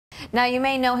Now, you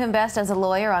may know him best as a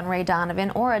lawyer on Ray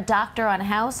Donovan or a doctor on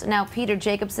House. Now, Peter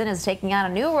Jacobson is taking on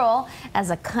a new role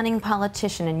as a cunning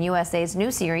politician in USA's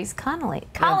new series, Colony.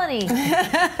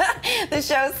 The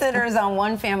show centers on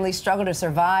one family's struggle to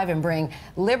survive and bring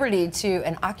liberty to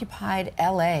an occupied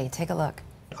L.A. Take a look.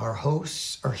 Our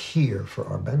hosts are here for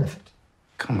our benefit.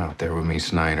 Come out there with me,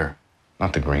 Snyder.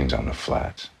 Not the greens on the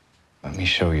flats. Let me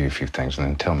show you a few things and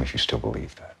then tell me if you still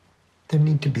believe that. There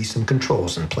need to be some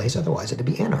controls in place, otherwise it'd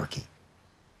be anarchy.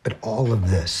 But all of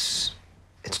this,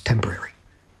 it's temporary.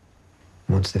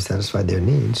 Once they've satisfied their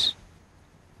needs,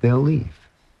 they'll leave.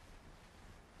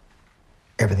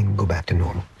 Everything will go back to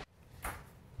normal.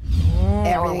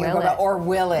 Or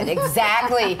will it?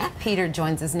 Exactly. Peter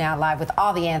joins us now live with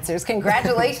all the answers.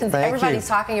 Congratulations. Everybody's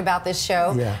talking about this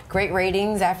show. Yeah. Great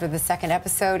ratings after the second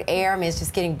episode aired. I mean, it's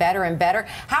just getting better and better.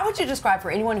 How would you describe,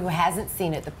 for anyone who hasn't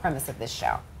seen it, the premise of this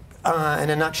show? In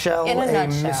a nutshell, a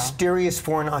mysterious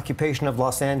foreign occupation of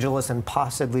Los Angeles and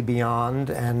possibly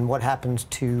beyond, and what happens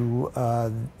to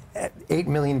 8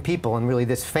 million people and really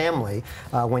this family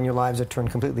when your lives are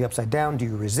turned completely upside down. Do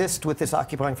you resist with this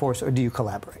occupying force, or do you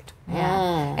collaborate?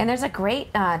 Yeah. And there's a great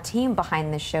team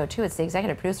behind this show, too. It's the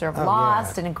executive producer of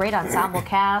Lost and a great ensemble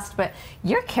cast. But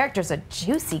your character's a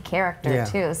juicy character,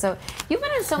 too. So you've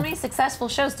been in so many successful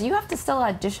shows. Do you have to still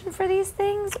audition for these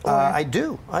things? I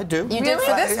do. You did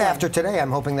for this one? After today,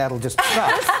 I'm hoping that'll just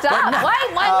stop. Stop.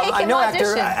 Why make him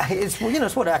audition?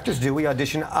 It's what actors do. We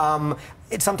audition.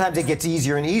 Sometimes it gets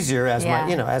easier and easier as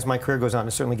as my career goes on.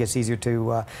 It certainly gets easier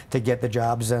to get the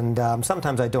jobs, and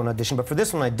sometimes I don't audition. But for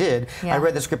this one, I did. I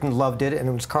read the script and loved it, and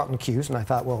it was Carlton Cuse, and I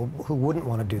thought, well, who wouldn't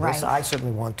want to do this? I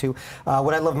certainly want to.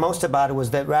 What I loved most about it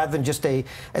was that rather than just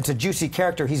it's a juicy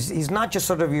character, he's not just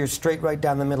sort of your straight right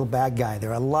down the middle bad guy.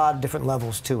 There are a lot of different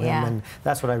levels to him, and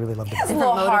that's what I really loved about it. He has a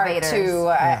little heart too.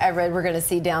 I read we're going to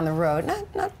see down the road.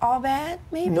 Not all bad,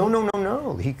 maybe.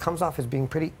 No. He comes off as being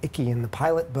pretty icky in the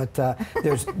pilot, but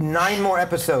there's 9 more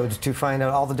episodes to find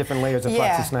out all the different layers of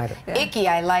Foxy Snyder. Icky,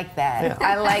 I like that.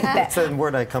 I like that. It's a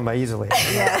word I come by easily.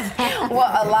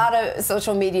 Well, a lot of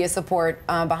social media support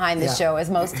behind this show, as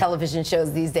most television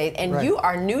shows these days, and you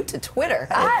are new to Twitter.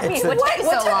 I mean, what took you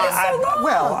so long?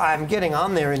 Well, I'm getting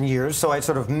on there in years, so I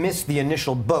sort of missed the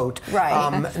initial boat.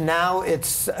 Now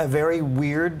it's a very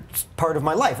weird part of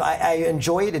my life. I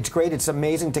enjoy it. It's great. It's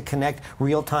amazing to connect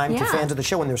real time to fans of the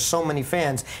show, and there's so many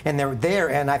fans, and they're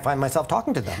there, and I find myself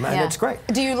talking to them, and it's great.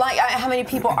 Do you like? How many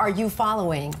people are you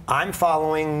following? I'm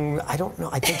following, I don't know,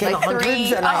 I think in like the hundreds,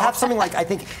 3? and I have something like, I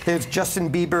think there's Justin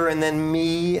Bieber, and then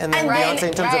me, and then Beyonce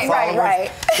in terms of followers.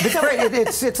 It's great.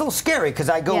 It's a little scary because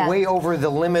I go way over the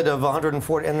limit of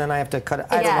 140, and then I have to cut it.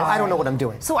 I don't know what I'm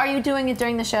doing. So are you doing it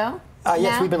during the show?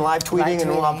 Yes, we've been live tweeting, and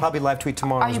I'll probably live tweet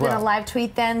tomorrow as well. Are you going to live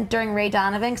tweet then during Ray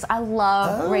Donovan? Because I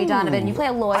love Ray Donovan. You play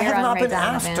a lawyer on Ray Donovan. I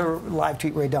have not been asked to live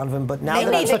tweet Ray Donovan, but now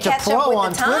that I'm such a pro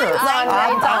on Twitter,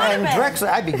 and Drexler,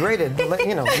 I'd be great at, Lee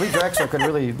Drexler could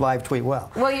really live tweet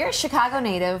well. Well, you're a Chicago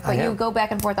native, but you go back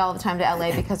and forth all the time to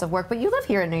LA because of work, but you live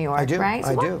here in New York, right?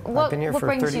 I do. I've been here for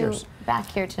 30 years. What brings you back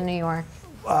here to New York?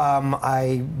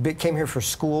 I came here for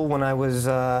school when I was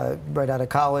right out of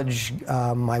college.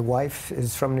 My wife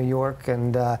is from New York,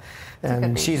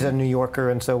 and she's a New Yorker,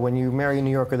 and so when you marry a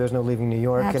New Yorker, there's no leaving New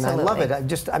York. Absolutely. And I love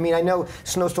it. I know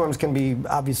snowstorms can be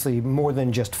obviously more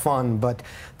than just fun, but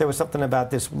there was something about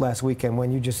this last weekend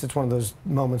when it's one of those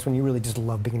moments when you really just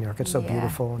love being in New York. It's so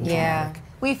beautiful and dramatic.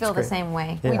 We feel the same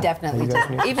way. We definitely do,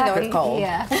 even though it's cold.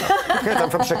 Because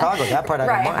I'm from Chicago, that part I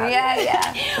don't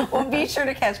mind. Well, be sure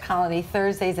to catch Colony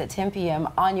Thursdays at 10 p.m.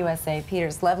 on USA. Peter,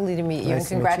 it's lovely to meet you, and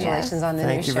congratulations on the new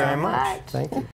show. Thank you very much. Thank you.